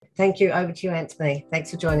Thank you. Over to you, Anthony.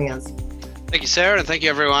 Thanks for joining us. Thank you, Sarah, and thank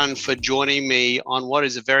you everyone for joining me on what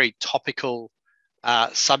is a very topical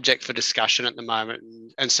subject for discussion at the moment,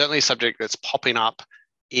 and certainly a subject that's popping up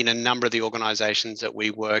in a number of the organisations that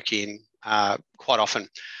we work in quite often.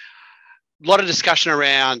 A lot of discussion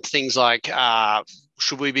around things like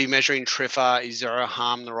should we be measuring TRIFR? Is zero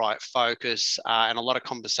harm the right focus? And a lot of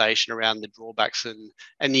conversation around the drawbacks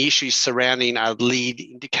and the issues surrounding a lead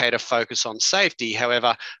indicator focus on safety. However,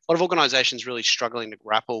 a lot of organisations really struggling to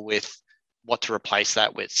grapple with what to replace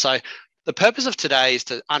that with. So the purpose of today is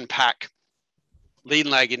to unpack lead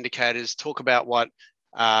and lag indicators, talk about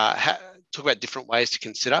different ways to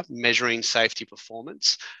consider measuring safety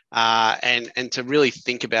performance, and to really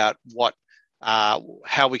think about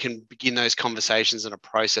how we can begin those conversations and a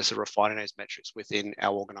process of refining those metrics within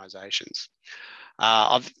our organisations.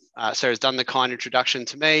 Sarah's done the kind introduction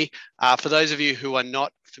to me. For those of you who are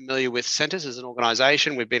not familiar with Sentis as an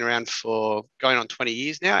organisation, we've been around for going on 20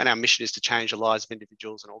 years now, and our mission is to change the lives of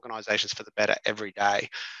individuals and organisations for the better every day.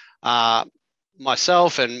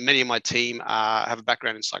 Myself and many of my team have a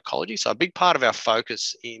background in psychology, so a big part of our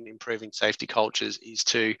focus in improving safety cultures is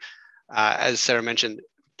to, as Sarah mentioned,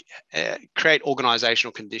 create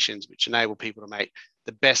organisational conditions which enable people to make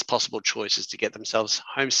the best possible choices to get themselves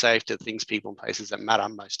home safe to things, people, and places that matter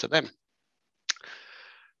most to them.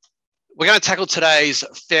 We're going to tackle today's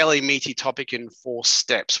fairly meaty topic in 4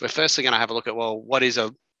 steps. We're firstly going to have a look at, well, what is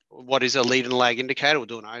a lead and lag indicator? We'll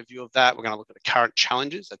do an overview of that. We're going to look at the current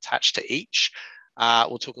challenges attached to each.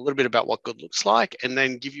 We'll talk a little bit about what good looks like, and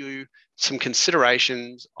then give you some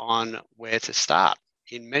considerations on where to start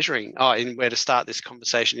in measuring, in where to start this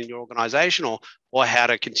conversation in your organisation, or how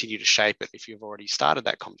to continue to shape it if you've already started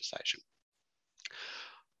that conversation.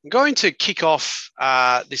 I'm going to kick off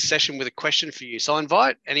this session with a question for you. So I'll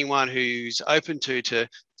invite anyone who's open to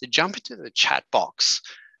jump into the chat box,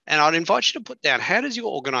 and I'd invite you to put down, how does your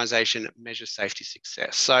organisation measure safety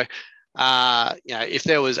success? So, if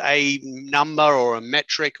there was a number or a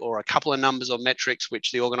metric or a couple of numbers or metrics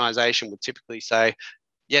which the organisation would typically say,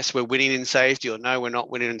 yes, we're winning in safety, or no, we're not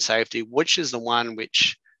winning in safety, which is the one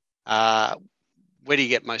which, where do you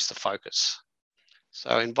get most of the focus? So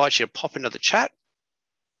I invite you to pop into the chat.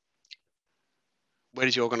 Where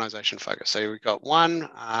does your organisation focus? So we've got 1,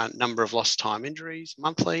 number of lost time injuries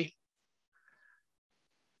monthly,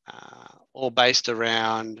 all based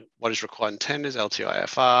around what is required in tenders,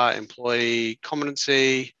 LTIFR, employee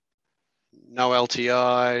competency, no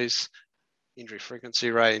LTIs, injury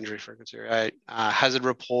frequency rate, hazard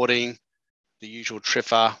reporting, the usual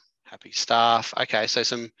TRIFR, happy staff. Okay, so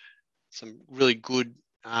some really good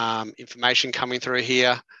information coming through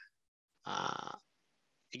here.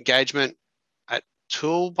 Engagement at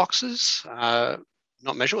toolboxes,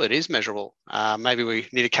 not measurable, it is measurable. Maybe we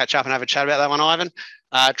need to catch up and have a chat about that one, Ivan.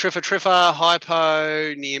 TRIFR,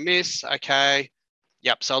 hypo, near miss, okay.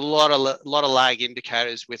 Yep, so a lot of lag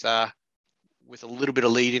indicators with a little bit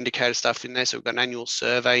of lead indicator stuff in there. So we've got an annual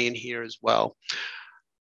survey in here as well.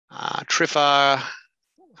 TRIFR,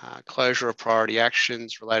 closure of priority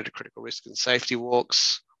actions related to critical risk and safety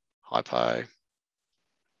walks, hypo.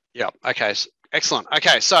 Yep, okay, so excellent.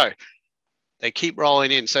 Okay, so they keep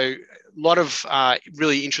rolling in. So a lot of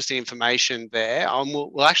really interesting information there.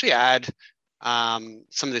 We'll actually add some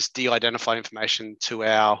of this de-identified information to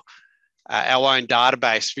our own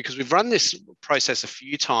database, because we've run this process a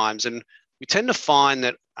few times, and we tend to find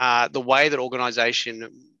that the way that organisations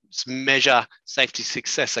measure safety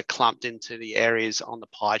success are clumped into the areas on the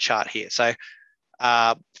pie chart here. So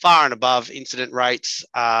far and above incident rates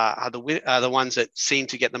are the ones that seem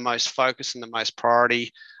to get the most focus and the most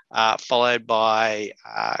priority, followed by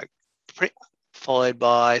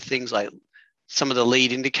things like some of the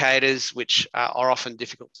lead indicators, which are often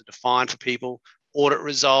difficult to define for people, audit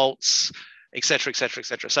results, et cetera, et cetera, et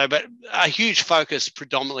cetera. So, but a huge focus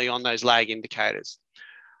predominantly on those lag indicators.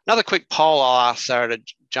 Another quick poll I'll ask Sarah to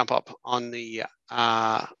jump up on the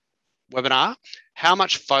webinar. How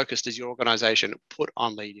much focus does your organisation put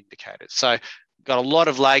on lead indicators? So we've got a lot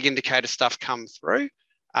of lag indicator stuff come through,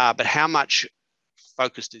 but how much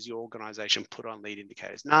focus does your organisation put on lead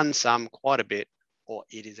indicators? None, some, quite a bit, or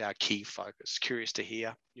it is our key focus? Curious to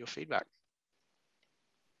hear your feedback.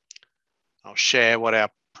 I'll share what our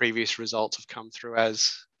previous results have come through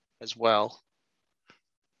as well.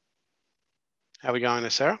 How are we going there,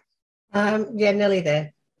 Sarah? Yeah, nearly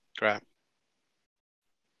there. Great.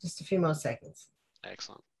 Just a few more seconds.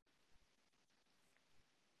 Excellent.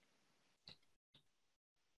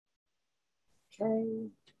 Okay.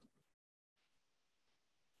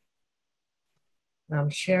 I'm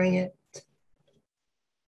sharing it.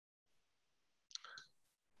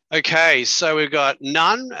 Okay, so we've got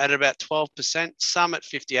none at about 12%, some at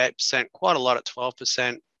 58%, quite a lot at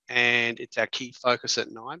 12%, and it's our key focus at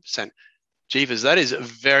 9%. Jeevers, that is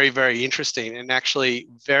very, very interesting and actually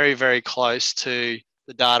very, very close to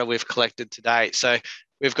the data we've collected to date. So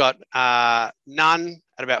we've got none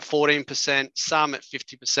at about 14%, some at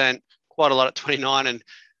 50%, quite a lot at 29%, and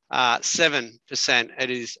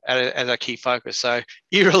 7% as our key focus. So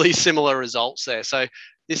eerily similar results there. So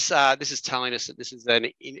this is telling us that this is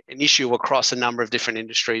an issue across a number of different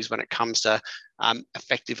industries when it comes to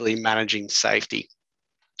effectively managing safety.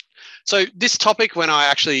 So this topic, when I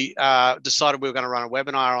actually decided we were going to run a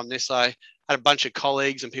webinar on this, I had a bunch of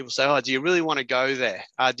colleagues and people say, oh, do you really want to go there?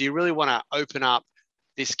 Do you really want to open up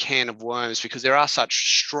this can of worms? Because there are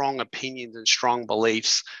such strong opinions and strong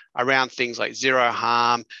beliefs around things like zero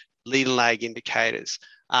harm, lead and lag indicators.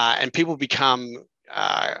 And people become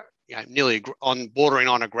nearly bordering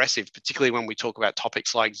on aggressive, particularly when we talk about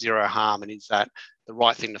topics like zero harm and is that the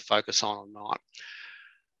right thing to focus on or not.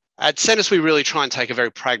 At Sentis, we really try and take a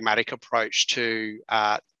very pragmatic approach to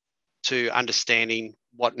understanding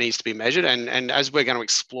what needs to be measured. And as we're going to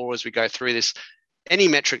explore as we go through this, any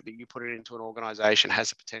metric that you put it into an organization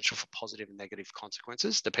has the potential for positive and negative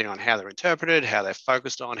consequences, depending on how they're interpreted, how they're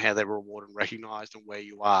focused on, how they're rewarded and recognized, and where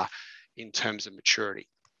you are in terms of maturity.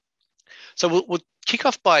 So we'll kick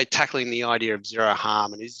off by tackling the idea of zero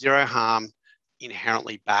harm. And is zero harm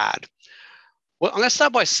inherently bad? Well, I'm going to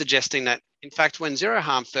start by suggesting that, in fact, when zero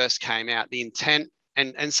harm first came out, the intent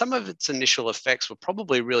and some of its initial effects were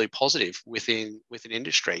probably really positive within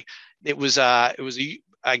industry. It was, I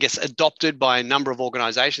guess, adopted by a number of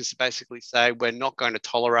organisations to basically say we're not going to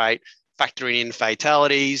tolerate factoring in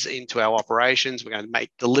fatalities into our operations. We're going to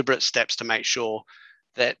make deliberate steps to make sure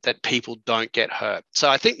that people don't get hurt. So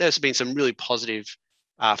I think there's been some really positive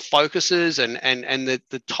focuses and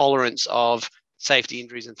the tolerance of safety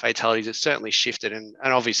injuries and fatalities has certainly shifted, and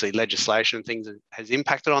obviously legislation and things has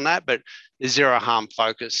impacted on that, but the zero harm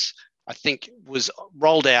focus, I think, was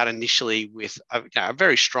rolled out initially with a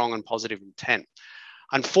very strong and positive intent.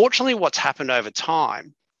 Unfortunately, what's happened over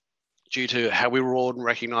time, due to how we reward and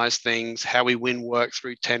recognise things, how we win work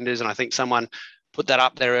through tenders, and I think someone put that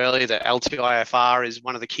up there earlier, that LTIFR is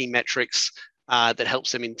one of the key metrics that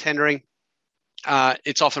helps them in tendering.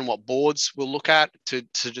 It's often what boards will look at to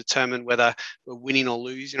determine whether we're winning or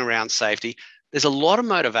losing around safety. There's a lot of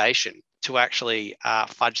motivation to actually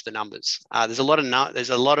fudge the numbers. There's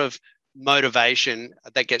a lot of motivation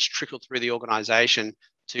that gets trickled through the organisation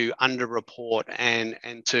to underreport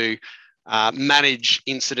and to manage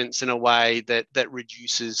incidents in a way that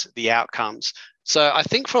reduces the outcomes. So I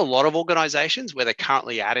think for a lot of organisations where they're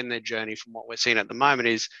currently at in their journey, from what we're seeing at the moment,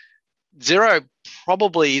 is zero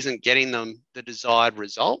probably isn't getting them the desired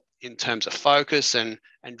result in terms of focus and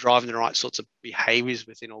driving the right sorts of behaviours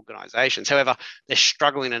within organisations. However, they're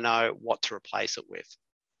struggling to know what to replace it with.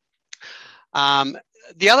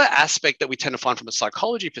 The other aspect that we tend to find from a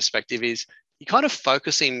psychology perspective is you're kind of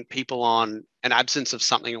focusing people on an absence of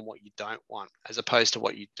something and what you don't want, as opposed to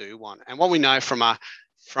what you do want. And what we know from a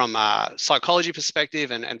psychology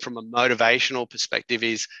perspective and from a motivational perspective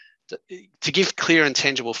is to give clear and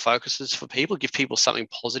tangible focuses for people, give people something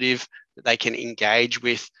positive that they can engage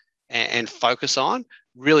with and focus on,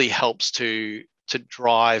 really helps to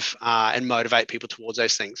drive and motivate people towards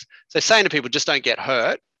those things. So saying to people, just don't get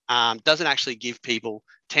hurt, doesn't actually give people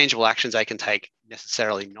tangible actions they can take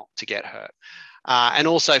necessarily not to get hurt. And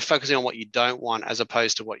also focusing on what you don't want as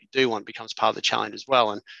opposed to what you do want becomes part of the challenge as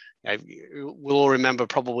well. And we'll all remember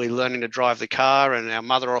probably learning to drive the car, and our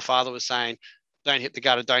mother or father was saying, don't hit the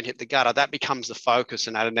gutter, don't hit the gutter. That becomes the focus,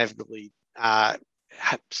 and that inevitably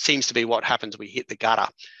seems to be what happens. We hit the gutter.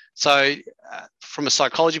 So from a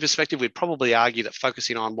psychology perspective, we'd probably argue that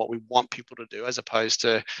focusing on what we want people to do as opposed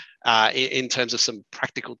to in terms of some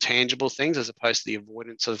practical, tangible things, as opposed to the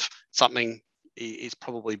avoidance of something, is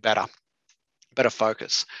probably better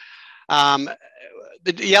focus.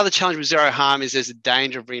 The other challenge with zero harm is there's a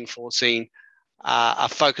danger of reinforcing a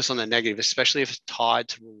focus on the negative, especially if it's tied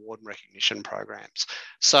to reward and recognition programs.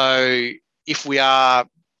 So if we are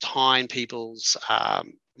tying people's,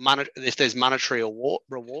 if there's monetary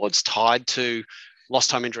rewards tied to lost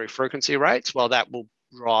time injury frequency rates, well, that will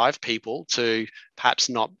drive people to perhaps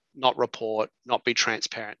not report, not be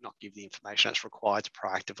transparent, not give the information that's required to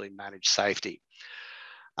proactively manage safety.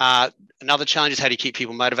 Another challenge is how do you keep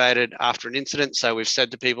people motivated after an incident? So we've said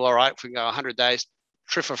to people, all right, if we can go 100 days,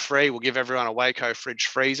 TRIFR free, we'll give everyone a Waco fridge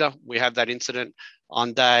freezer. We have that incident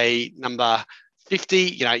on day number 50,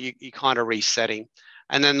 you're kind of resetting.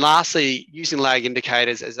 And then lastly, using lag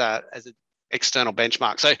indicators as an external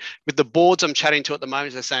benchmark. So with the boards I'm chatting to at the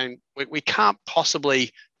moment, they're saying we can't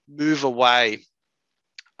possibly move away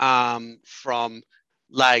from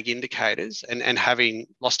lag indicators and having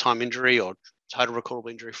lost time injury or total recordable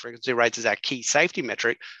injury frequency rates as our key safety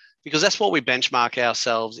metric, because that's what we benchmark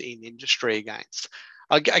ourselves in industry against.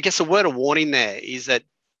 I guess a word of warning there is that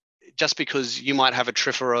just because you might have a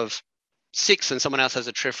TRIFR of 6 and someone else has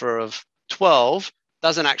a TRIFR of 12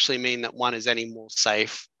 doesn't actually mean that one is any more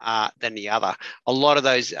safe than the other. A lot of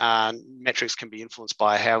those metrics can be influenced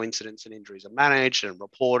by how incidents and injuries are managed and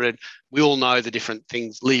reported. We all know the different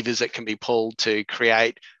levers that can be pulled to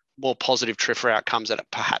create more positive TRIFR outcomes that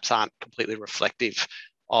perhaps aren't completely reflective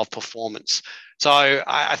of performance. So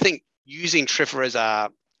I think using TRIFR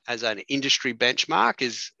as an industry benchmark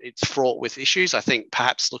it's fraught with issues. I think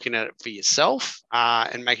perhaps looking at it for yourself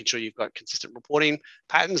and making sure you've got consistent reporting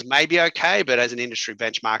patterns may be okay, but as an industry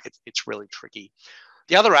benchmark, it's really tricky.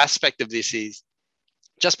 The other aspect of this is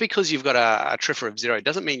just because you've got a TRIFR of 0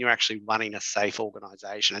 doesn't mean you're actually running a safe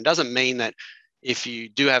organization, and doesn't mean that if you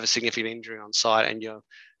do have a significant injury on site and you're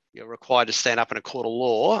required to stand up in a court of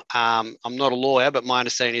law. I'm not a lawyer, but my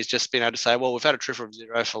understanding is just being able to say, well, we've had a TRIFR of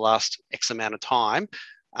 0 for the last X amount of time,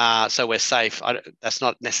 so we're safe. That's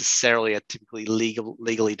not necessarily a typically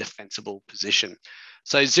legally defensible position.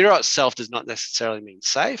 So 0 itself does not necessarily mean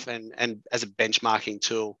safe, and as a benchmarking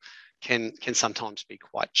tool can sometimes be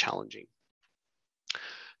quite challenging.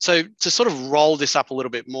 So to sort of roll this up a little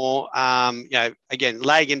bit more, again,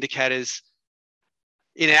 lag indicators,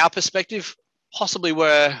 in our perspective, possibly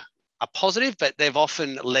were a positive, but they've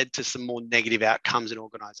often led to some more negative outcomes in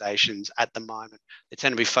organisations at the moment. They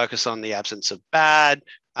tend to be focused on the absence of bad.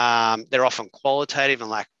 They're often qualitative and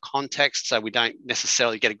lack context, so we don't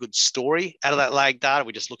necessarily get a good story out of that lag data.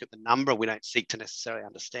 We just look at the number. We don't seek to necessarily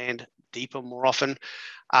understand deeper more often.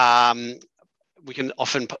 We can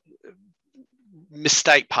often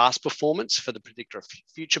mistake past performance for the predictor of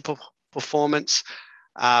future performance.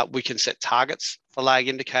 We can set targets for lag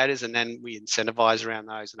indicators, and then we incentivize around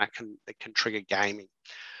those, and that can trigger gaming.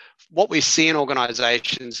 What we see in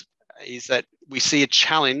organizations is that we see a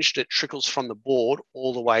challenge that trickles from the board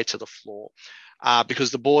all the way to the floor,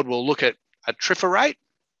 because the board will look at a TRIFR rate,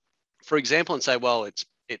 for example, and say, well, it's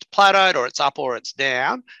plateaued, or it's up, or it's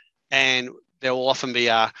down, and there will often be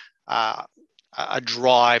a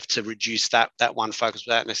drive to reduce that one focus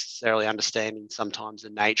without necessarily understanding sometimes the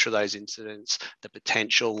nature of those incidents, the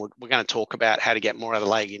potential. We're going to talk about how to get more out of the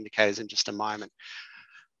lag indicators in just a moment.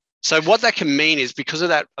 So what that can mean is, because of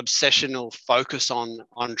that obsessional focus on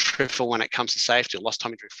TRIFR when it comes to safety or lost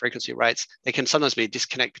time injury frequency rates, there can sometimes be a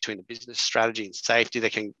disconnect between the business strategy and safety.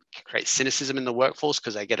 They can create cynicism in the workforce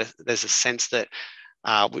because there's a sense that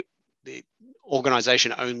the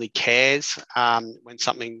organisation only cares when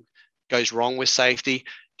something goes wrong with safety.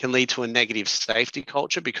 Can lead to a negative safety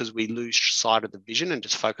culture because we lose sight of the vision and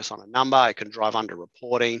just focus on a number. It can drive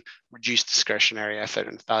under-reporting, reduce discretionary effort,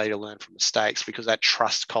 and failure to learn from mistakes, because that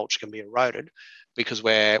trust culture can be eroded because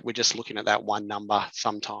we're just looking at that one number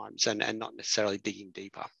sometimes and not necessarily digging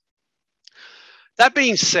deeper. That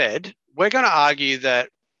being said, we're going to argue that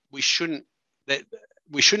we shouldn't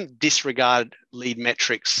disregard lead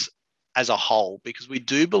metrics as a whole, because we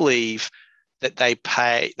do believe that they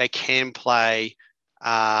can play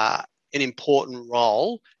an important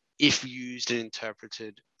role if used and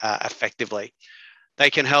interpreted effectively. They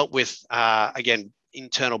can help with, again,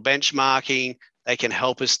 internal benchmarking. They can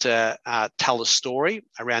help us to tell a story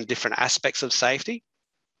around different aspects of safety.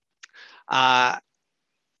 But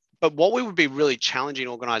what we would be really challenging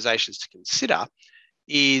organisations to consider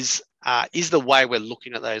is the way we're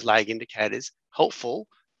looking at those lag indicators helpful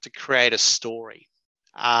to create a story?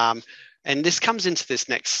 And this comes into this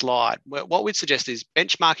next slide. What we'd suggest is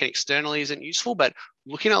benchmarking externally isn't useful, but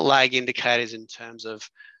looking at lag indicators in terms of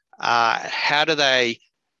how do they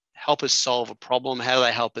help us solve a problem? How do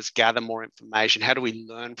they help us gather more information? How do we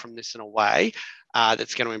learn from this in a way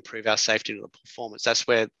that's going to improve our safety and performance? That's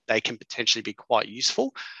where they can potentially be quite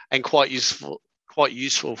useful, and quite useful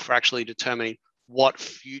for actually determining what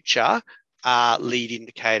future lead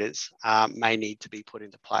indicators may need to be put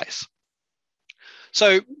into place.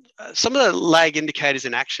 So some of the lag indicators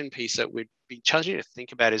in action piece that we'd be challenging you to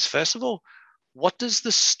think about is, first of all, what does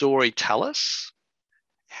the story tell us?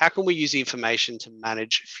 How can we use the information to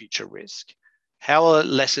manage future risk? How are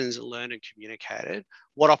lessons learned and communicated?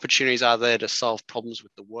 What opportunities are there to solve problems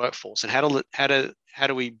with the workforce? And how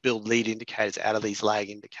do we build lead indicators out of these lag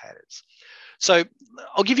indicators? So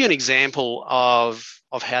I'll give you an example of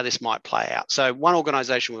how this might play out. So one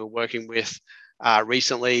organisation we were working with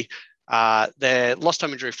recently, their lost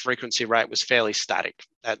time injury frequency rate was fairly static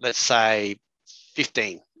at, let's say,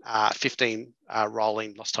 15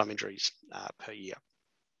 rolling lost time injuries per year.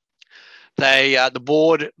 The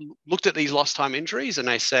board looked at these lost time injuries and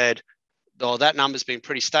they said, oh, that number's been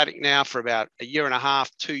pretty static now for about a year and a half,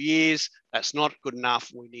 2 years. That's not good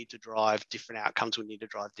enough. We need to drive different outcomes. We need to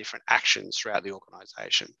drive different actions throughout the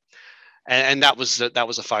organisation. And that was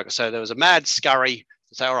a focus. So there was a mad scurry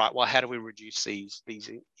to say, all right, well, how do we reduce these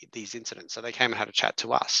incidents? So they came and had a chat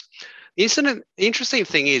to us. The interesting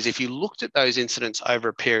thing is, if you looked at those incidents over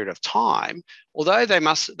a period of time, although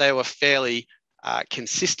they were fairly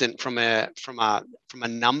consistent from a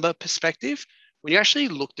number perspective, when you actually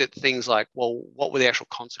looked at things like, well, what were the actual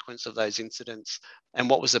consequences of those incidents and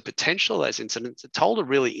what was the potential of those incidents, it told a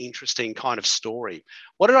really interesting kind of story.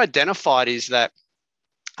 What it identified is that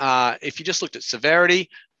if you just looked at severity,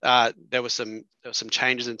 there were some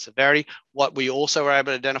changes in severity. What we also were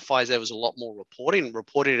able to identify is there was a lot more reporting.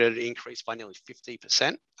 Reporting had increased by nearly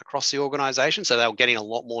 50% across the organisation. So they were getting a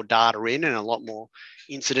lot more data in and a lot more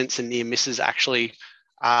incidents and near misses actually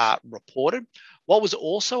reported. What was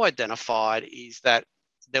also identified is that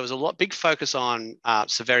there was big focus on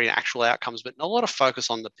severity and actual outcomes, but not a lot of focus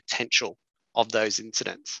on the potential of those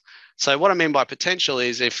incidents. So what I mean by potential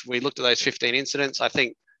is, if we looked at those 15 incidents, I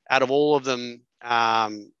think out of all of them,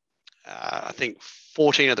 I think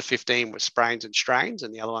 14 of the 15 were sprains and strains,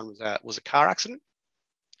 and the other one was a car accident.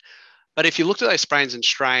 But if you looked at those sprains and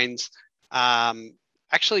strains,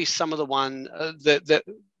 actually some of the one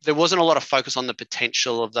there wasn't a lot of focus on the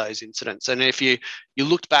potential of those incidents. And if you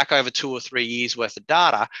looked back over 2 or 3 years worth of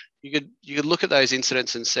data, you could look at those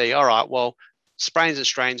incidents and see, all right, well, sprains and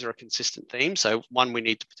strains are a consistent theme. So one, we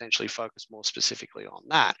need to potentially focus more specifically on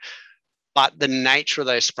that. But the nature of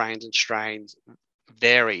those sprains and strains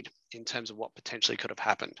varied in terms of what potentially could have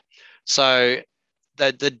happened. So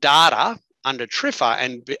the data under TRIFR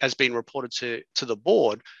and has been reported to the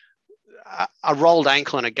board, a rolled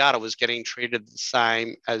ankle and a gutter was getting treated the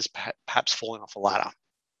same as perhaps falling off a ladder,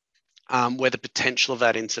 where the potential of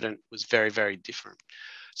that incident was very, very different.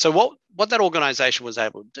 So what that organisation was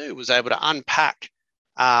able to do was able to unpack,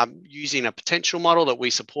 using a potential model that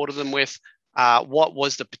we supported them with, what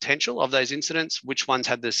was the potential of those incidents, which ones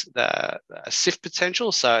had the SIF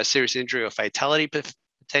potential, so a serious injury or fatality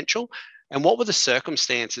potential, and what were the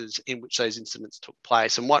circumstances in which those incidents took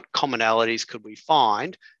place, and what commonalities could we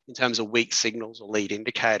find in terms of weak signals or lead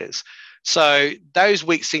indicators. So those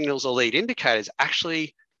weak signals or lead indicators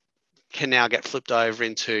actually can now get flipped over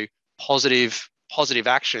into positive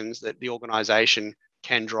actions that the organisation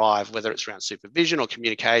can drive, whether it's around supervision or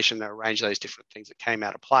communication. There are a range of those different things that came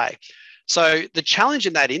out of play. So the challenge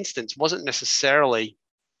in that instance wasn't necessarily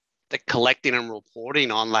that collecting and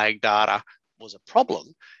reporting on lag data was a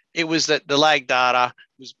problem. It was that the lag data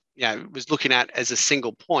was looking at as a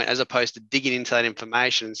single point, as opposed to digging into that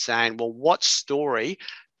information and saying, well, what story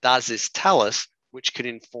does this tell us which could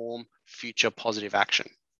inform future positive action?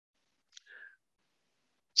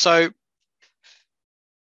 So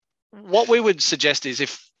what we would suggest is,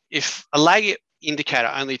 if a lag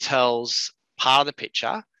indicator only tells part of the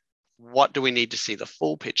picture, what do we need to see the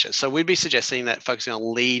full picture? So we'd be suggesting that focusing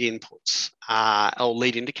on lead inputs or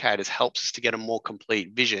lead indicators helps us to get a more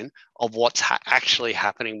complete vision of what's actually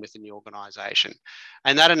happening within the organisation.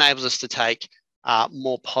 And that enables us to take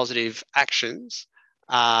more positive actions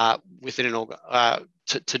within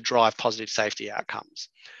to drive positive safety outcomes.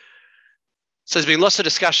 So there's been lots of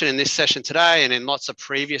discussion in this session today and in lots of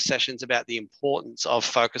previous sessions about the importance of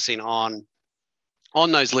focusing on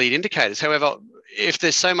those lead indicators. However, if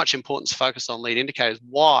there's so much importance focused on lead indicators,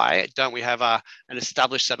 why don't we have an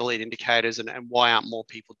established set of lead indicators, and why aren't more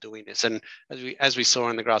people doing this? And as we saw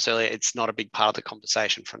in the graphs earlier, it's not a big part of the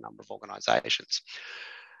conversation for a number of organisations.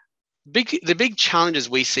 The big challenges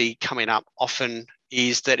we see coming up often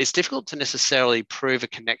is that it's difficult to necessarily prove a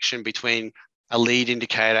connection between a lead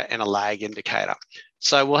indicator and a lag indicator.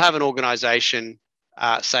 So we'll have an organisation,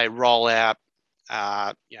 say, roll out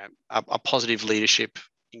a positive leadership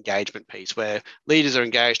engagement piece where leaders are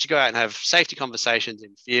engaged to go out and have safety conversations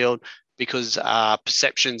in field because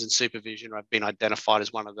perceptions and supervision have been identified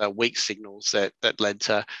as one of the weak signals that led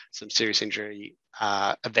to some serious injury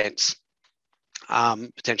events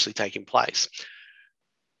potentially taking place.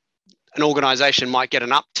 An organisation might get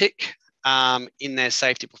an uptick in their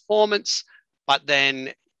safety performance, but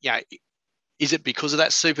then, is it because of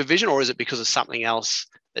that supervision or is it because of something else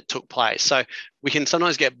that took place? So we can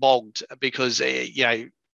sometimes get bogged because,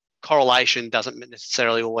 correlation doesn't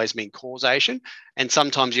necessarily always mean causation. And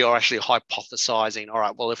sometimes you're actually hypothesizing, all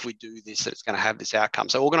right, well, if we do this, it's going to have this outcome.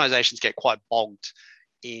 So organizations get quite bogged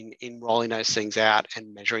in rolling those things out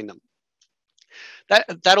and measuring them.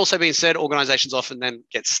 That also being said, organizations often then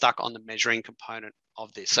get stuck on the measuring component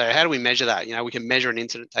of this. So how do we measure that? We can measure an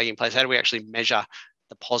incident taking place. How do we actually measure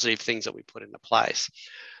the positive things that we put into place.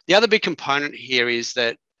 The other big component here is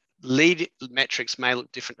that lead metrics may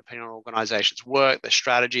look different depending on organization's work, their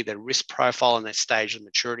strategy, their risk profile, and their stage of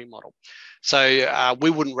maturity model. So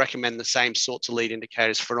we wouldn't recommend the same sorts of lead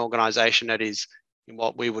indicators for an organization that is in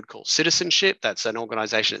what we would call citizenship. That's an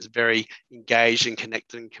organization that's very engaged and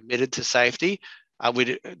connected and committed to safety.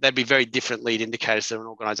 They'd be very different lead indicators than an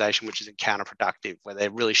organization which is counterproductive, where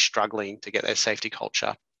they're really struggling to get their safety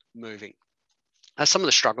culture moving. Some of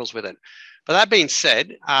the struggles with it. But that being said,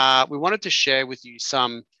 we wanted to share with you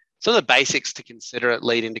some of the basics to consider at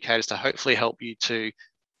lead indicators to hopefully help you to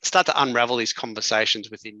start to unravel these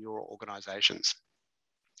conversations within your organizations.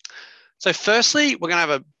 So firstly, we're going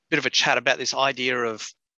to have a bit of a chat about this idea of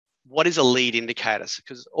what is a lead indicator,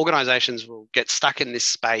 because organizations will get stuck in this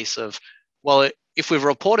space of, well, if we've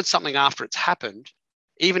reported something after it's happened,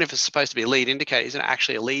 even if it's supposed to be a lead indicator, isn't it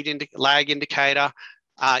actually a lag indicator?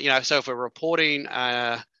 So if we're reporting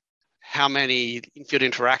how many in-field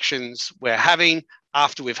interactions we're having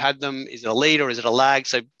after we've had them, is it a lead or is it a lag?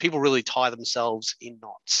 So people really tie themselves in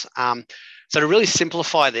knots. So to really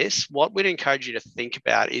simplify this, what we'd encourage you to think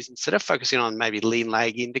about is, instead of focusing on maybe lead and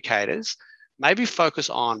lag indicators, maybe focus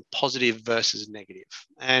on positive versus negative.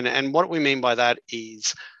 And what we mean by that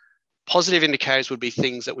is, positive indicators would be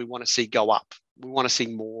things that we want to see go up. We want to see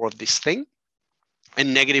more of this thing.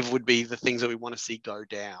 And negative would be the things that we want to see go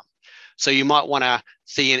down. So you might want to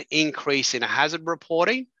see an increase in hazard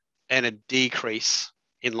reporting and a decrease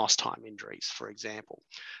in lost time injuries, for example.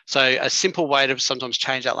 So a simple way to sometimes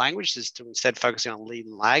change that language is to, instead focusing on lead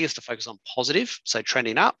and lag, is to focus on positive, so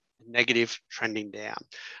trending up, negative, trending down.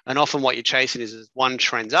 And often what you're chasing is one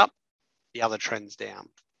trends up, the other trends down.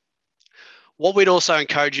 What we'd also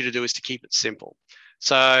encourage you to do is to keep it simple.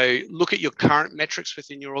 So look at your current metrics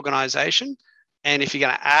within your organization. And if you're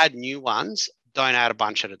going to add new ones, don't add a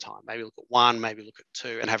bunch at a time. Maybe look at one, maybe look at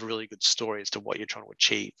two, and have a really good story as to what you're trying to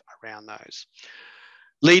achieve around those.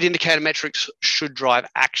 Lead indicator metrics should drive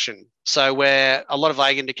action. So where a lot of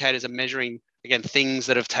lag indicators are measuring, again, things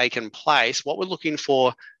that have taken place, what we're looking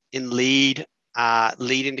for in lead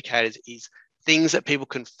indicators is things that people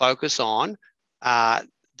can focus on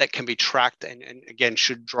that can be tracked and again,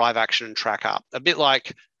 should drive action and track up. A bit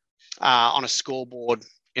like on a scoreboard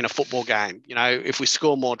in a football game. If we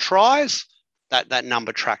score more tries, that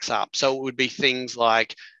number tracks up. So it would be things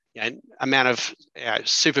like amount of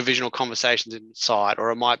supervisional conversations inside, or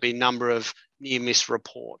it might be number of near-miss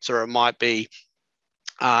reports, or it might be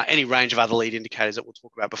any range of other lead indicators that we'll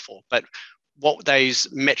talk about before. But what those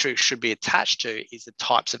metrics should be attached to is the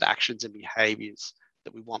types of actions and behaviours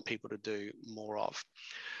that we want people to do more of.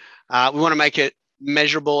 We want to make it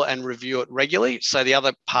measurable and review it regularly. So the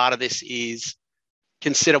other part of this is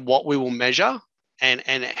consider what we will measure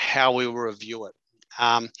and how we will review it.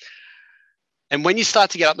 And when you start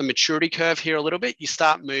to get up the maturity curve here a little bit, you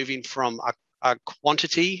start moving from a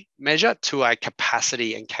quantity measure to a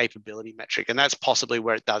capacity and capability metric. And that's possibly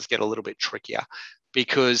where it does get a little bit trickier,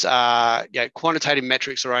 because quantitative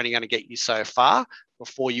metrics are only going to get you so far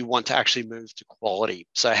before you want to actually move to quality.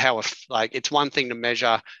 So it's one thing to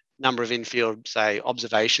measure number of infield, say,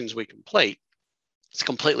 observations we complete. It's a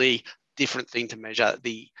completely different thing to measure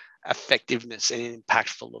the effectiveness and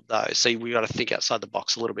impactful of those. So we got to think outside the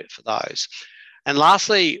box a little bit for those. And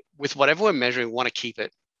lastly, with whatever we're measuring, we want to keep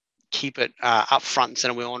it up front and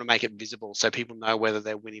center. We want to make it visible so people know whether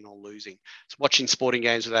they're winning or losing. So watching sporting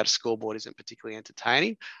games without a scoreboard isn't particularly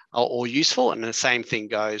entertaining or useful. And the same thing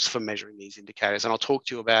goes for measuring these indicators. And I'll talk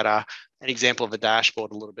to you about an example of a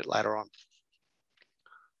dashboard a little bit later on.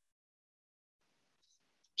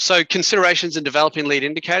 So considerations in developing lead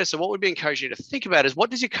indicators. So what we'd be encouraging you to think about is, what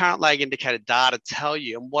does your current lag indicator data tell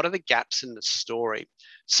you, and what are the gaps in the story?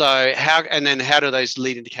 So how do those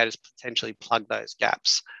lead indicators potentially plug those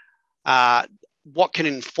gaps? What can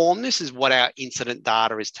inform this is what our incident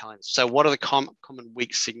data is telling us. So what are the common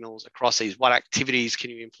weak signals across these? What activities can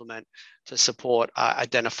you implement to support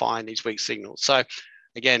identifying these weak signals? So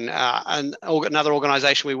again, another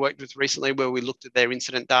organization we worked with recently, where we looked at their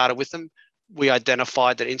incident data with them, we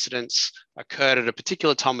identified that incidents occurred at a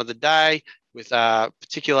particular time of the day with a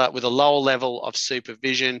lower level of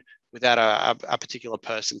supervision, without a particular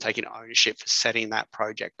person taking ownership for setting that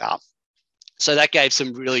project up. So that gave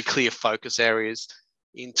some really clear focus areas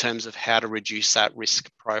in terms of how to reduce that risk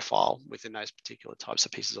profile within those particular types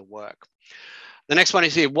of pieces of work. The next one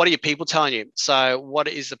is here, what are your people telling you? So what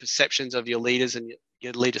is the perceptions of your leaders and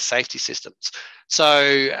your leader safety systems?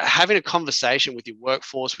 So having a conversation with your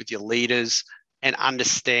workforce, with your leaders, and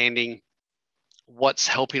understanding what's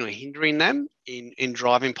helping or hindering them in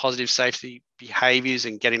driving positive safety behaviours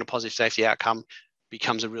and getting a positive safety outcome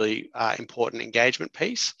becomes a really important engagement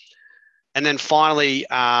piece. And then finally,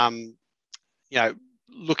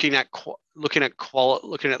 looking at the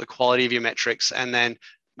quality of your metrics, and then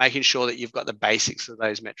making sure that you've got the basics of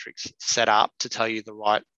those metrics set up to tell you the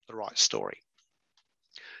right story.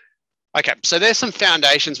 Okay, so there's some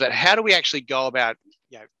foundations, but how do we actually go about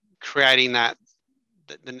creating the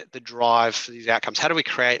drive for these outcomes? How do we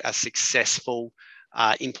create a successful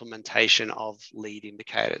implementation of lead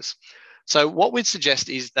indicators? So what we'd suggest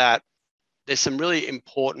is that there's some really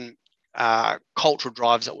important cultural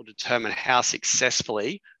drives that will determine how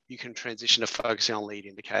successfully you can transition to focusing on lead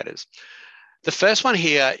indicators. The first one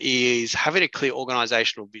here is having a clear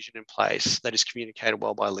organizational vision in place that is communicated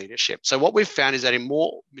well by leadership. So what we've found is that in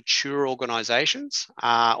more mature organizations,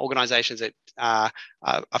 organizations that are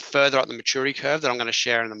further up the maturity curve that I'm going to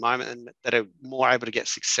share in a moment, and that are more able to get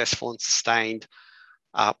successful and sustained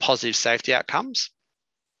positive safety outcomes,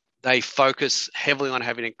 they focus heavily on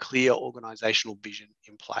having a clear organizational vision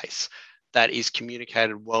in place that is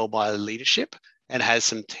communicated well by leadership and has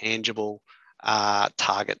some tangible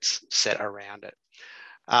targets set around it.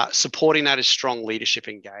 Supporting that is strong leadership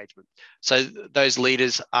engagement. So those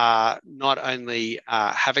leaders are not only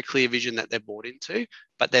have a clear vision that they're bought into,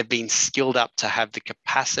 but they've been skilled up to have the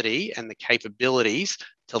capacity and the capabilities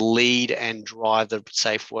to lead and drive the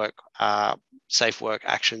safe work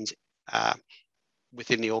actions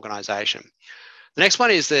within the organization. The next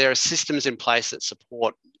one is there are systems in place that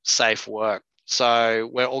support safe work. So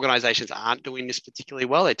where organizations aren't doing this particularly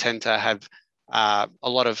well, they tend to have a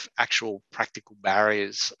lot of actual practical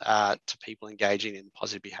barriers to people engaging in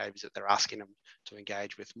positive behaviors that they're asking them to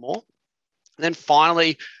engage with more. And then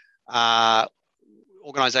finally,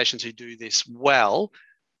 organizations who do this well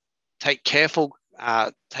are careful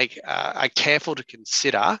to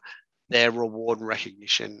consider their reward and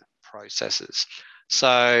recognition processes.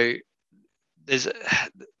 So there's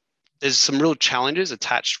some real challenges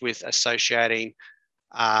attached with associating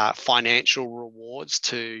financial rewards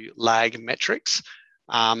to lag metrics.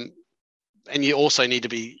 And you also need to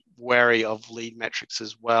be wary of lead metrics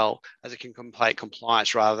as well, as it can complete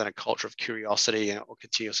compliance rather than a culture of curiosity or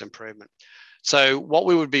continuous improvement. So what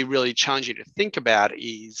we would be really challenging to think about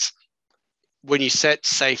is when you set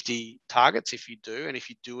safety targets, if you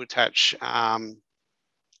do attach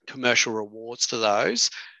commercial rewards to those,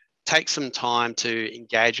 take some time to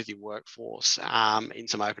engage with your workforce in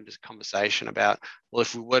some open conversation about, well,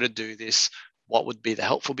 if we were to do this, what would be the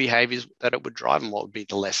helpful behaviors that it would drive and what would be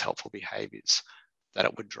the less helpful behaviors that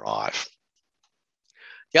it would drive.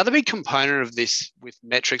 The other big component of this with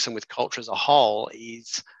metrics and with culture as a whole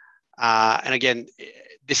is, and again,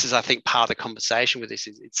 this is, I think, part of the conversation with this,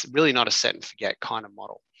 is it's really not a set and forget kind of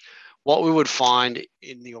model. What we would find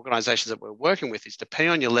in the organizations that we're working with is,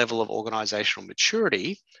 depending on your level of organizational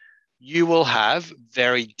maturity, you will have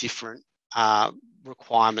very different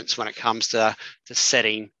requirements when it comes to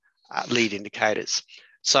setting lead indicators.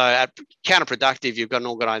 So at Counterproductive, you've got an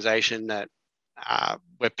organization that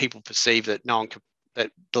where people perceive that that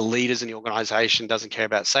the leaders in the organization doesn't care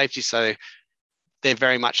about safety, so they're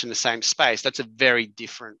very much in the same space. That's a very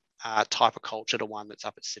different type of culture to one that's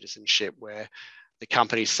up at Citizenship, where the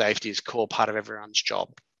company's safety is a core part of everyone's job.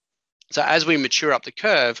 So as we mature up the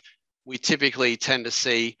curve, we typically tend to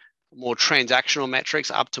see more transactional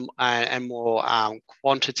metrics up to and more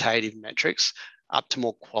quantitative metrics up to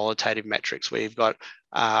more qualitative metrics, where you've got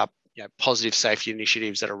positive safety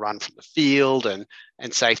initiatives that are run from the field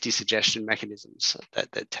and safety suggestion mechanisms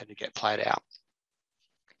that tend to get played out.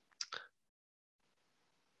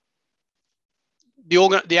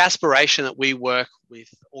 The aspiration that we work with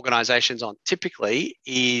organizations on typically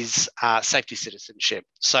is safety citizenship.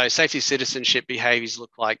 So safety citizenship behaviors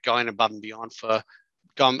look like going above and beyond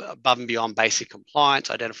basic compliance,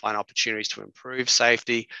 identifying opportunities to improve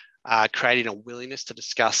safety, creating a willingness to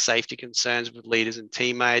discuss safety concerns with leaders and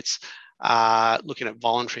teammates, looking at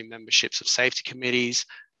voluntary memberships of safety committees,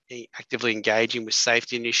 actively engaging with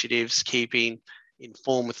safety initiatives, keeping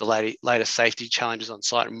informed with the latest safety challenges on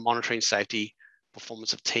site, and monitoring safety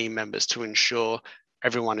performance of team members to ensure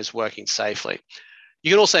everyone is working safely.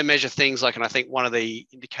 You can also measure things like, and I think one of the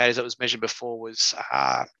indicators that was measured before was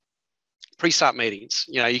pre-start meetings.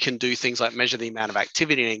 You can do things like measure the amount of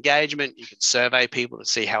activity and engagement. You can survey people to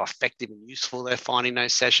see how effective and useful they're finding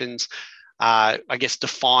those sessions. I guess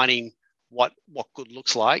defining what good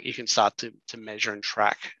looks like, you can start to measure and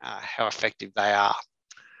track how effective they are.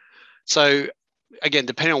 So again,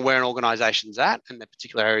 depending on where an organization's at and their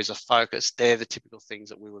particular areas of focus, they're the typical things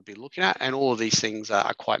that we would be looking at. And all of these things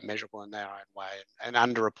are quite measurable in their own way. And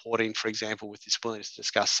underreporting, for example, with this willingness to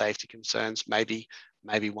discuss safety concerns, maybe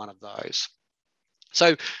one of those.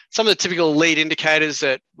 So some of the typical lead indicators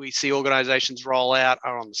that we see organizations roll out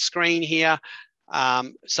are on the screen here.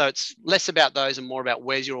 So it's less about those and more about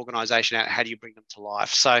where's your organization at, how do you bring them to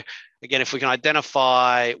life. So again, if we can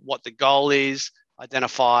identify what the goal is,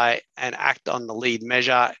 identify and act on the lead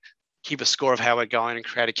measure, keep a score of how we're going and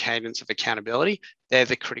create a cadence of accountability, they're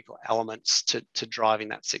the critical elements to driving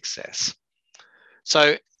that success.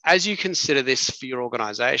 So as you consider this for your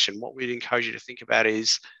organization, what we'd encourage you to think about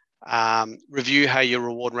is review how you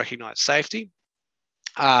reward and recognize safety,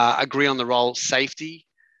 agree on the role safety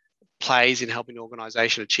plays in helping the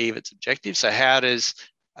organization achieve its objectives. So how does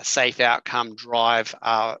a safe outcome drive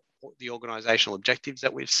the organizational objectives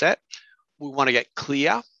that we've set? We want to get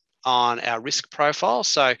clear on our risk profile.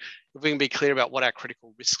 So if we can be clear about what our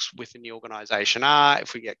critical risks within the organization are,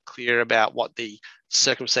 if we get clear about what the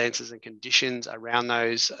circumstances and conditions around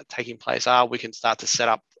those taking place are, we can start to set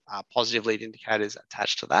up positive lead indicators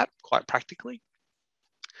attached to that quite practically.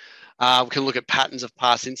 We can look at patterns of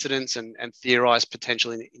past incidents and theorize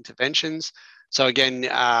potential interventions. So again,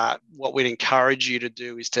 what we'd encourage you to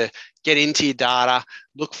do is to get into your data,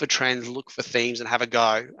 look for trends, look for themes, and have a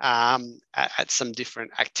go at some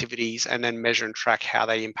different activities, and then measure and track how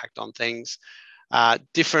they impact on things.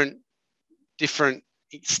 Different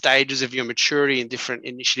stages of your maturity and different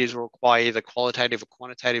initiatives will require either qualitative or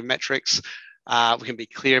quantitative metrics. We can be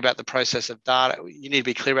clear about the process of data. You need to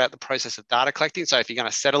be clear about the process of data collecting. So if you're going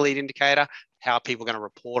to set a lead indicator, how are people going to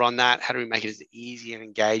report on that? How do we make it as easy and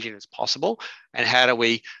engaging as possible? And how do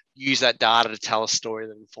we use that data to tell a story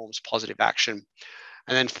that informs positive action?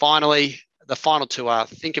 And then finally, the final two are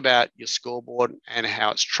think about your scoreboard and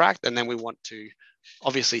how it's tracked. And then we want to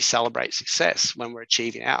obviously celebrate success when we're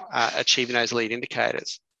achieving those lead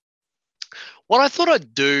indicators. What I thought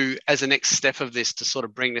I'd do as a next step of this to sort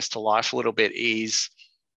of bring this to life a little bit is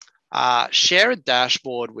share a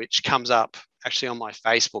dashboard which comes up actually on my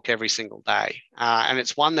Facebook every single day. And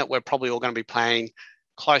it's one that we're probably all going to be paying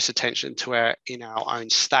close attention to in our own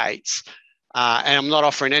states. And I'm not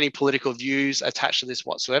offering any political views attached to this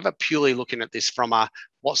whatsoever, purely looking at this from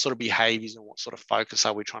what sort of behaviors and what sort of focus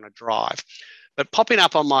are we trying to drive. But popping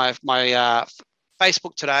up on my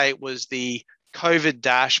Facebook today was the COVID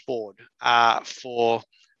dashboard that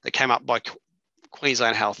came up by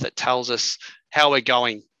Queensland Health that tells us how we're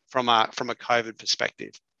going from a COVID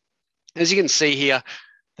perspective. As you can see here,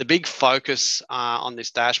 the big focus on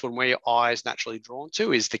this dashboard, where your eye is naturally drawn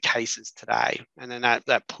to, is the cases today. And then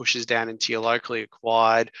that pushes down into your locally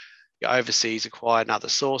acquired, your overseas acquired and other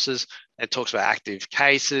sources. It talks about active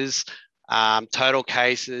cases, total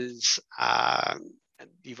cases,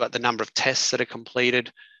 you've got the number of tests that are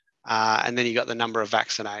completed, and then you've got the number of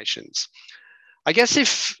vaccinations. I guess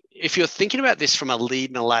if you're thinking about this from a lead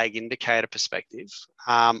and a lag indicator perspective,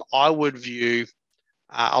 I would view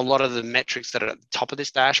a lot of the metrics that are at the top of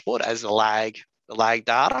this dashboard as the lag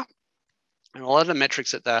data, and a lot of the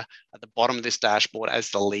metrics at the bottom of this dashboard as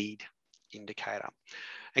the lead indicator.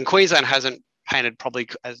 And Queensland hasn't painted probably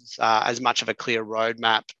as much of a clear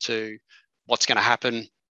roadmap to what's going to happen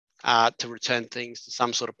to return things to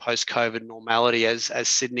some sort of post-COVID normality as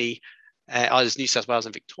Sydney, as New South Wales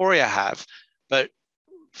and Victoria have. But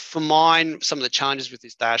for mine, some of the challenges with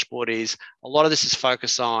this dashboard is a lot of this is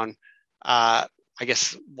focused on, I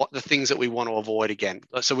guess, what the things that we want to avoid again.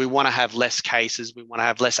 So we want to have less cases, we want to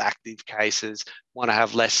have less active cases, want to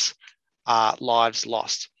have less lives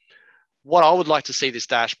lost. What I would like to see this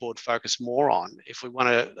dashboard focus more on, if we want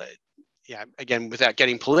to, again, without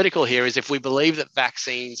getting political here, is if we believe that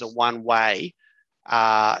vaccines are one way,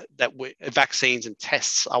 vaccines and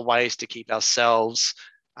tests are ways to keep ourselves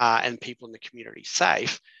and people in the community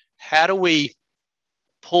safe, how do we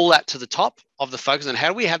pull that to the top of the focus, and how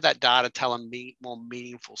do we have that data tell a more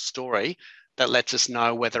meaningful story that lets us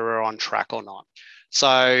know whether we're on track or not?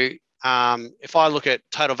 So if I look at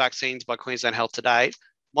total vaccines by Queensland Health to date,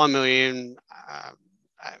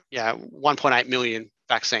 1.8 million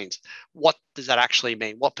vaccines. What does that actually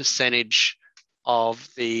mean? What percentage of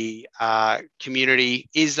the community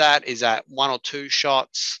is that? Is that one or two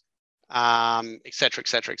shots, et cetera, et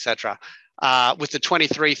cetera, et cetera? With the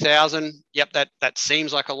 23,000, yep, that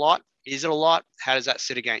seems like a lot. Is it a lot? How does that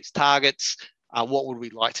sit against targets? What would we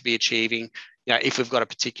like to be achieving? If we've got a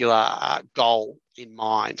particular goal in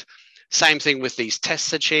mind. Same thing with these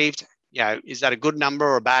tests achieved. Is that a good number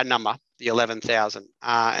or a bad number? The 11,000,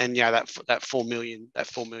 and that 4 million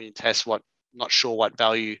tests. Not sure what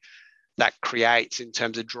value that creates in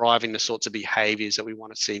terms of driving the sorts of behaviours that we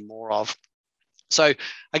want to see more of. So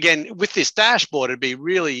again, with this dashboard, it'd be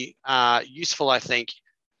really useful, I think,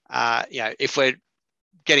 if we're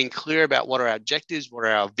getting clear about what are our objectives, what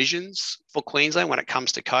are our visions for Queensland when it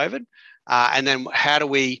comes to COVID, And then how do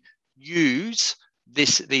we use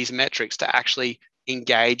these metrics to actually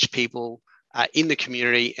engage people in the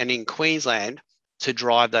community and in Queensland to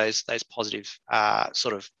drive those positive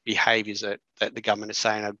sort of behaviours that the government is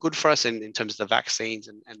saying are good for us in terms of the vaccines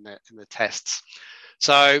and the tests.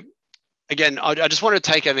 So again, I just want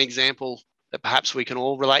to take an example that perhaps we can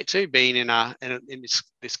all relate to, being in this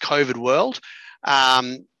COVID world.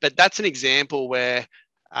 But that's an example where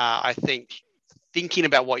I think thinking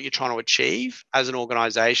about what you're trying to achieve as an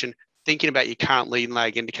organisation, thinking about your current lead and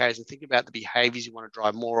lag indicators, and thinking about the behaviours you want to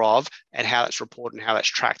drive more of, and how that's reported and how that's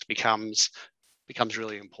tracked becomes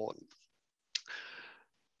really important.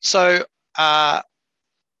 So I'm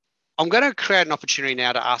going to create an opportunity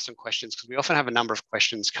now to ask some questions, because we often have a number of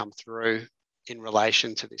questions come through in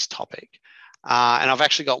relation to this topic. And I've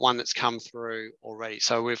actually got one that's come through already.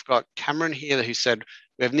 So we've got Cameron here who said,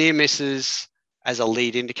 we have near misses as a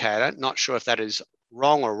lead indicator. Not sure if that is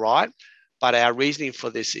wrong or right, but our reasoning for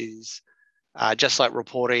this is just like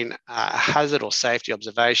reporting a hazard or safety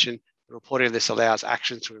observation, the reporting of this allows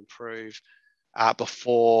action to improve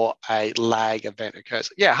before a lag event occurs.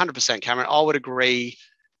 Yeah, 100%, Cameron. I would agree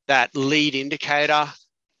that lead indicator,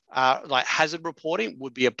 like hazard reporting,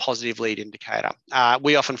 would be a positive lead indicator.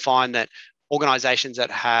 We often find that organisations that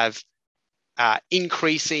have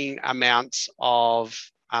increasing amounts of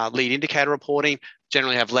lead indicator reporting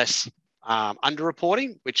generally have less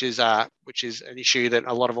underreporting, which is an issue that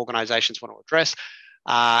a lot of organisations want to address.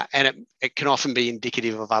 And it can often be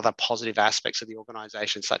indicative of other positive aspects of the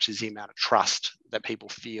organisation, such as the amount of trust that people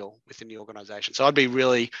feel within the organisation. So I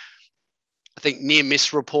think near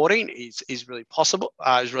miss reporting is really possible,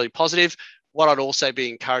 is really positive. What I'd also be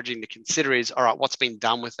encouraging to consider is, all right, what's been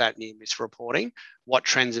done with that near miss reporting? What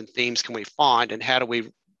trends and themes can we find, and how do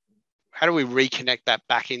we reconnect that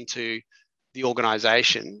back into the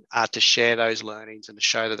organisation to share those learnings and to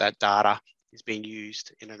show that data is being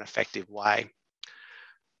used in an effective way?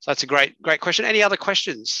 So that's a great question. Any other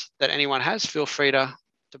questions that anyone has, feel free to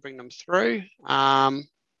bring them through.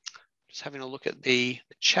 Just having a look at the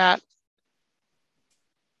chat.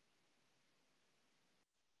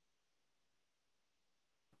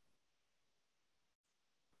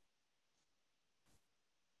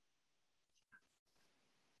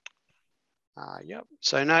 Yep.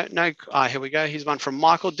 So no. Here we go. Here's one from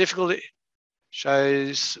Michael. Difficulty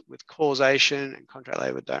shows with causation and contract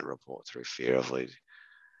labour don't report through fear of losing.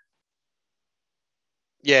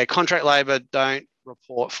 Yeah, contract labour don't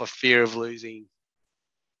report for fear of losing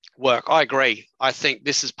work. I agree. I think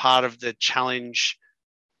this is part of the challenge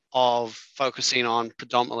of focusing on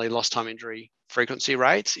predominantly lost time injury frequency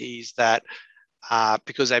rates, is that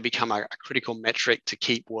because they become a critical metric to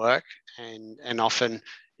keep work, and often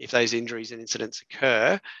if those injuries and incidents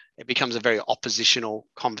occur, it becomes a very oppositional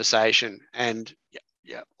conversation. And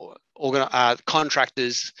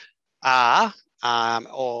contractors are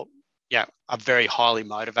very highly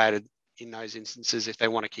motivated in those instances if they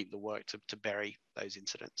want to keep the work to bury those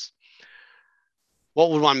incidents. What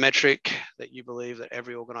would one metric that you believe that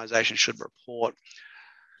every organisation should report?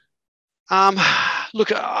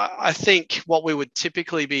 Look, I think what we would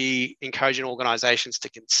typically be encouraging organisations to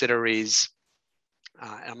consider is,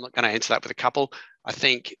 and I'm not going to answer that with a couple. I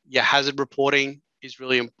think hazard reporting is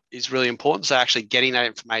really important. So actually getting that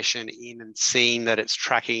information in and seeing that it's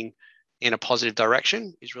tracking in a positive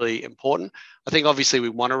direction is really important. I think obviously we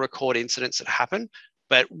want to record incidents that happen,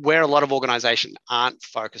 but where a lot of organisations aren't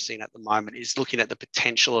focusing at the moment is looking at the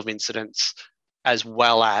potential of incidents as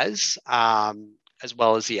well as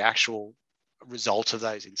the actual result of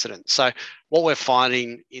those incidents. So what we're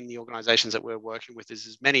finding in the organisations that we're working with is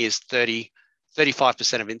as many as 35%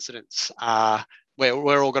 of incidents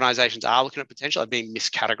where organisations are looking at potential are being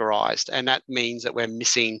miscategorised, and that means that we're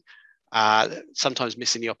sometimes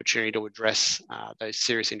missing the opportunity to address those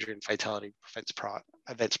serious injury and fatality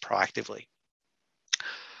events proactively.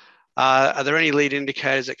 Are there any lead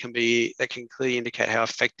indicators that can clearly indicate how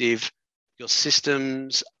effective your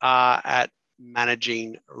systems are at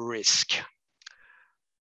managing risk?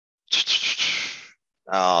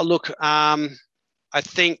 Look, I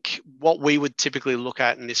think what we would typically look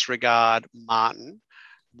at in this regard, Martin,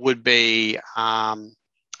 would be a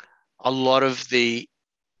lot of the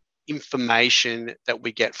information that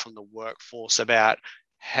we get from the workforce about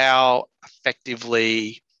how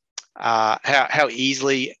effectively, how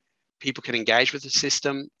easily people can engage with the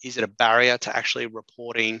system. Is it a barrier to actually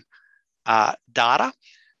reporting data?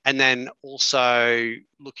 And then also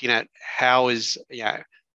looking at how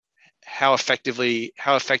effectively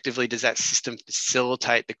does that system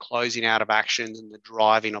facilitate the closing out of actions and the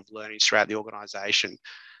driving of learnings throughout the organisation.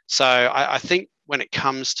 So I think when it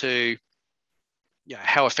comes to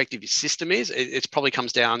how effective your system is. It probably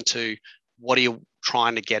comes down to what are you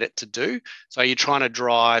trying to get it to do. So are you trying to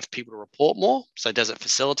drive people to report more? So does it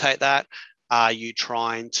facilitate that? Are you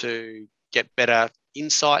trying to get better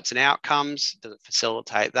insights and outcomes? Does it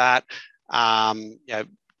facilitate that?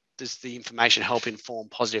 Does the information help inform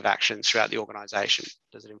positive actions throughout the organisation?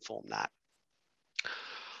 Does it inform that?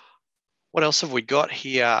 What else have we got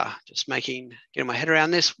here? Just getting my head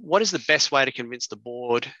around this. What is the best way to convince the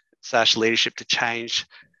board / leadership to change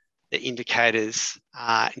the indicators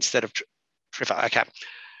instead of TRIFR? Okay.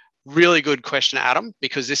 Really good question, Adam,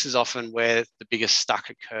 because this is often where the biggest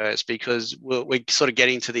stuck occurs, because we're sort of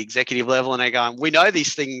getting to the executive level and they're going, we know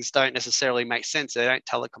these things don't necessarily make sense. They don't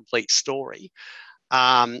tell a complete story.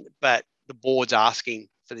 But the board's asking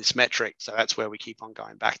for this metric. So that's where we keep on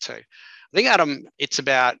going back to. I think, Adam, it's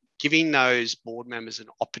about giving those board members an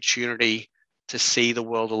opportunity to see the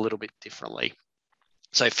world a little bit differently.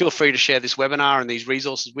 So feel free to share this webinar and these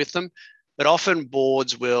resources with them. But often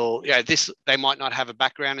boards will, they might not have a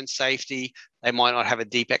background in safety. They might not have a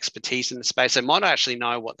deep expertise in the space. They might not actually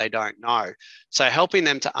know what they don't know. So helping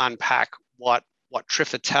them to unpack what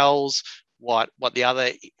TRIFR tells, what the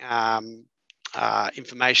other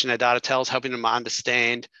information their data tells, helping them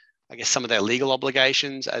understand, I guess, some of their legal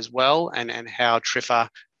obligations as well, and how TRIFR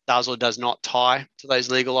does or does not tie to those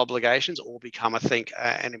legal obligations, all become, I think,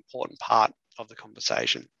 an important part of the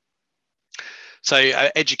conversation. So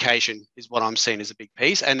education is what I'm seeing as a big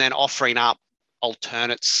piece, and then offering up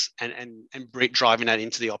alternates and driving that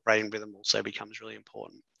into the operating rhythm also becomes really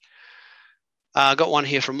important. Got one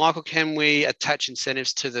here from Michael. Can we attach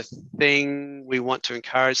incentives to the thing we want to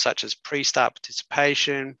encourage, such as pre-start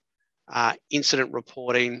participation, incident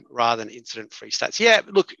reporting, rather than incident-free stats? Yeah,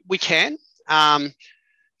 look, we can.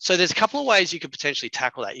 So there's a couple of ways you could potentially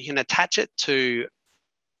tackle that. You can attach it to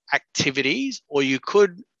activities, or you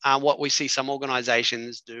could, what we see some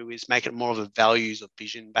organizations do is make it more of a values or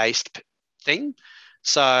vision-based thing.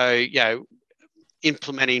 So,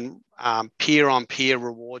 implementing peer-on-peer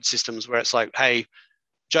reward systems where it's like, hey,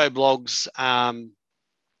 Joe Blogs,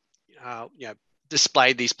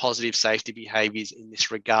 displayed these positive safety behaviors in this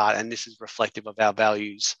regard, and this is reflective of our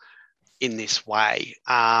values in this way.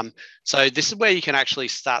 So this is where you can actually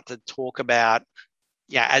start to talk about,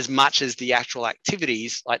 as much as the actual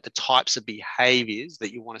activities, like the types of behaviors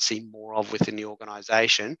that you want to see more of within the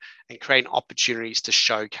organization, and create opportunities to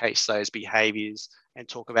showcase those behaviors and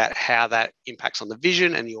talk about how that impacts on the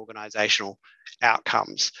vision and the organizational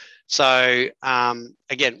outcomes. So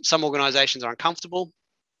again, some organizations are uncomfortable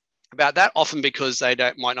about that, often because they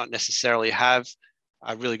might not necessarily have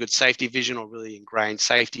a really good safety vision or really ingrained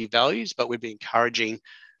safety values, but we'd be encouraging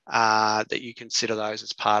that you consider those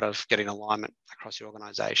as part of getting alignment across your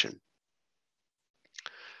organization.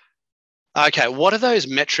 Okay, what are those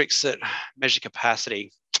metrics that measure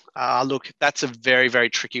capacity? Look, that's a very, very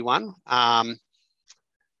tricky one.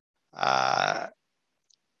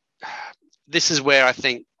 This is where I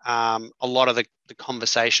think a lot of the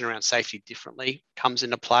conversation around safety differently comes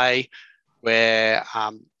into play, where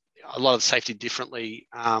a lot of safety differently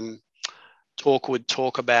would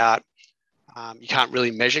talk about you can't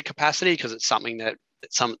really measure capacity because it's something that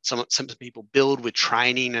some people build with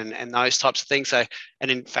training and those types of things. So,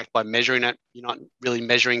 and in fact, by measuring it, you're not really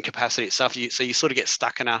measuring capacity itself. So you sort of get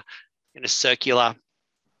stuck in a circular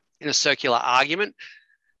argument.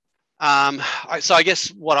 So I guess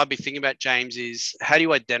what I'd be thinking about, James, is how do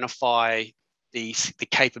you identify the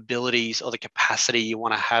capabilities or the capacity you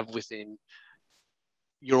want to have within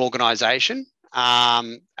your organization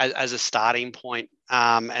as a starting point,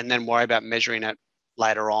 and then worry about measuring it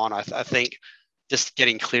later on. I think just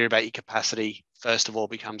getting clear about your capacity first of all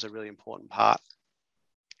becomes a really important part.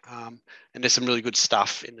 And there's some really good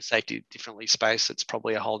stuff in the safety differently space. It's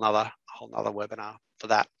probably a whole nother webinar for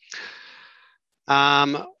that.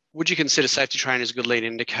 Would you consider safety training as a good lead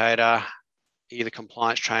indicator, either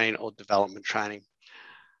compliance training or development training?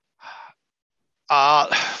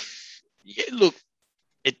 Look,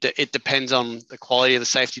 it depends on the quality of the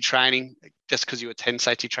safety training. Just because you attend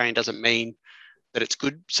safety training doesn't mean that it's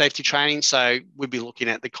good safety training. So we'd be looking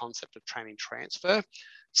at the concept of training transfer.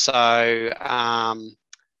 So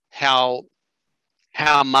how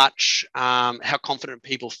confident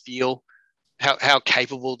people feel, how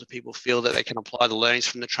capable do people feel that they can apply the learnings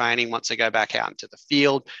from the training once they go back out into the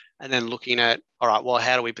field, and then looking at, all right, well,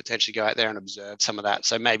 how do we potentially go out there and observe some of that?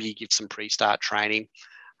 So maybe you give some pre-start training.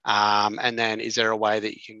 And then is there a way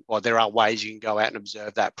that you can, well, there are ways you can go out and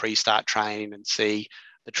observe that pre-start training and see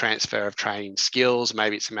the transfer of training skills.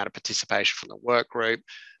 Maybe it's the amount of participation from the work group,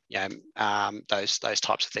 those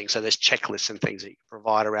types of things. So there's checklists and things that you can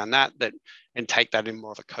provide around that and take that in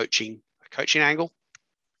more of a coaching coaching angle.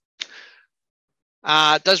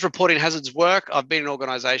 Does reporting hazards work? I've been in an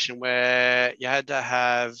organisation where you had to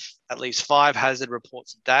have at least 5 hazard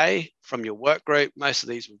reports a day from your work group. Most of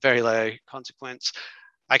these were very low consequence.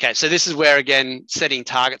 Okay, so this is where, again, setting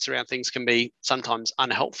targets around things can be sometimes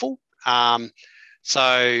unhelpful.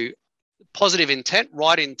 So positive intent,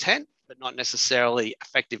 right intent, but not necessarily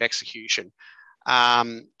effective execution.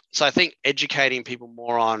 So I think educating people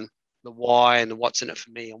more on the why and the what's in it for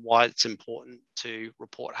me and why it's important to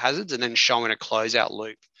report hazards, and then showing a closeout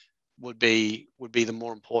loop would be the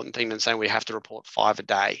more important thing than saying we have to report 5 a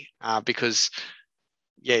day. Because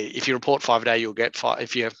if you report 5 a day, you'll get 5.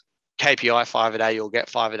 If you KPI 5 a day, you'll get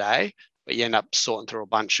 5 a day, but you end up sorting through a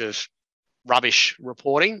bunch of rubbish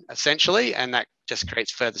reporting essentially, and that just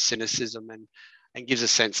creates further cynicism and gives a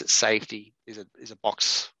sense that safety is a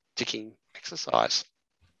box ticking exercise.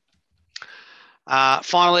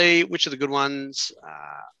 Finally, which are the good ones?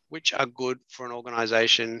 Which are good for an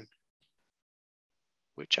organisation?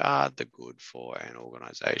 Which are the good for an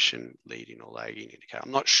organisation leading or lagging indicator?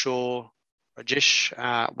 I'm not sure,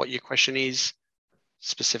 Rajesh, what your question is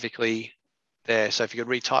specifically there. So if you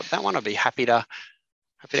could retype that one, I'd be happy to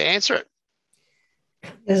answer it.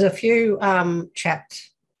 There's a few chat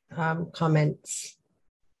comments,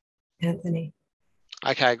 Anthony.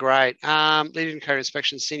 Okay, great. Lead indicator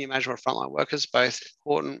inspections, senior management, frontline workers, both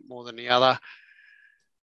important, more than the other.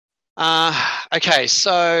 Okay,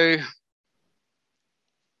 so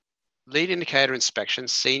lead indicator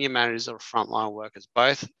inspections, senior managers or frontline workers,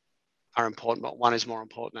 both are important, but one is more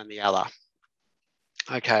important than the other.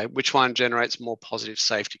 Okay, which one generates more positive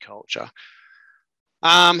safety culture?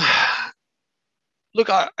 Look,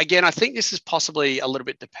 again, I think this is possibly a little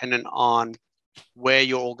bit dependent on where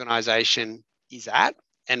your organisation is at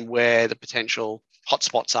and where the potential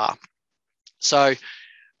hotspots are. So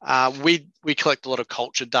we collect a lot of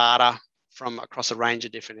culture data from across a range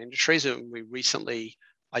of different industries, and we recently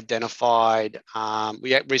identified,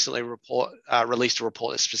 released a report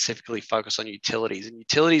that specifically focused on utilities, and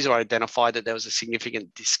utilities are identified that there was a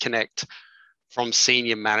significant disconnect from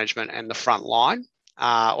senior management and the front line,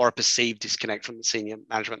 or a perceived disconnect from the senior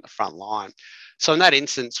management and the front line. So in that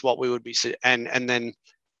instance, what we would be, and then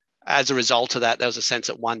as a result of that, there was a sense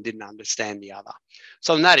that one didn't understand the other.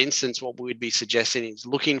 So in that instance, what we'd be suggesting is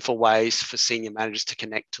looking for ways for senior managers to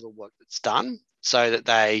connect to the work that's done so that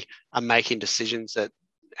they are making decisions that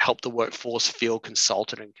help the workforce feel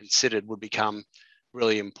consulted and considered would become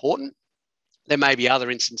really important. There may be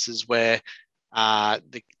other instances where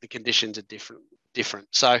the conditions are different.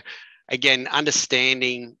 So again,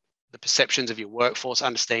 understanding the perceptions of your workforce,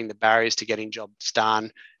 understanding the barriers to getting jobs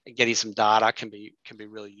done, and getting some data can be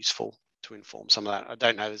really useful to inform some of that. I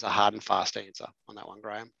don't know there's a hard and fast answer on that one,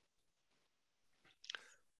 Graham.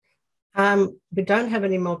 We don't have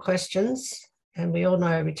any more questions, and we all know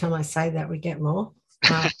every time I say that we get more.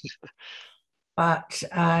 But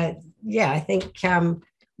I think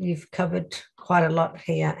you've covered quite a lot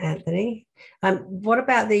here, Anthony. What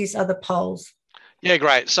about these other polls? Yeah,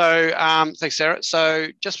 great. So thanks, Sarah. So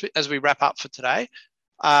just as we wrap up for today,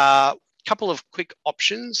 a couple of quick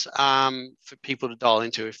options for people to dial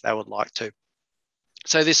into if they would like to.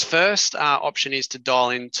 So this first option is to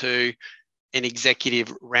dial into an executive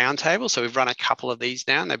roundtable. So we've run a couple of these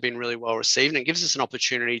now, and they've been really well received, and it gives us an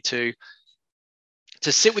opportunity to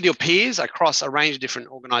sit with your peers across a range of different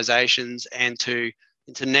organisations and to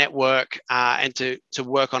network and to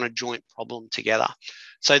work on a joint problem together.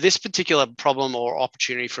 So this particular problem or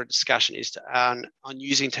opportunity for a discussion is on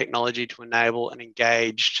using technology to enable an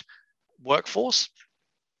engaged workforce.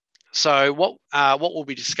 So what we'll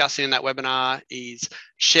be discussing in that webinar is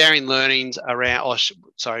sharing learnings around,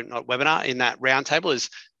 in that roundtable is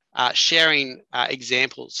sharing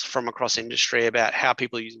examples from across industry about how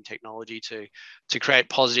people are using technology to create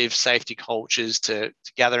positive safety cultures, to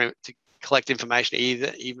gather, to collect information,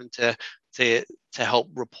 even to help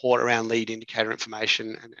report around lead indicator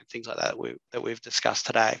information and things like that we've discussed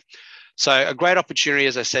today. So a great opportunity,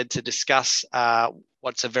 as I said, to discuss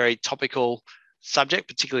what's a very topical subject,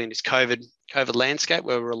 particularly in this COVID landscape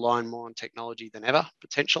where we're relying more on technology than ever,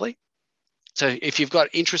 potentially. So if you've got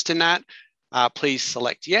interest in that, please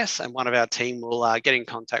select yes, and one of our team will get in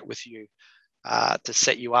contact with you to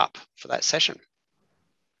set you up for that session.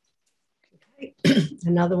 Okay.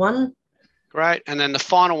 Another one. Great. And then the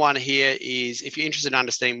final one here is if you're interested in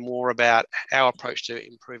understanding more about our approach to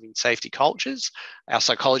improving safety cultures, our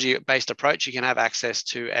psychology-based approach, you can have access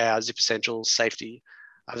to our Zip Essentials safety,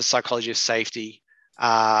 the Psychology of Safety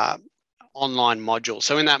online module.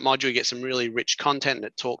 So in that module, you get some really rich content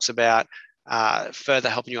that talks about further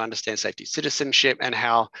helping you understand safety citizenship and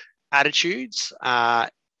how attitudes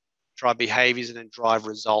drive behaviors, and then drive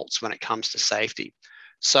results when it comes to safety.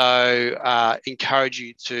 So encourage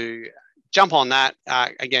you to jump on that.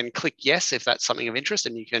 Again, click yes if that's something of interest,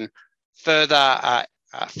 and you can further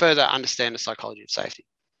understand the psychology of safety.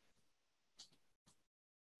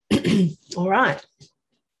 All right.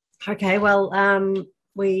 Okay. Well,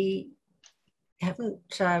 we haven't.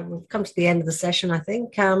 We've come to the end of the session, I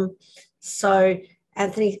think. So,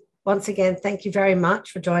 Anthony, once again, thank you very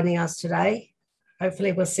much for joining us today.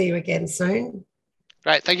 Hopefully, we'll see you again soon.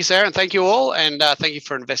 Great. Thank you, Sarah, and thank you all. And thank you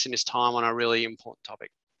for investing this time on a really important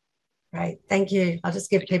topic. Great. Thank you. I'll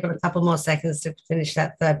just give people a couple more seconds to finish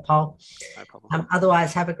that third poll. No problem.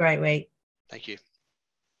 Otherwise, have a great week. Thank you.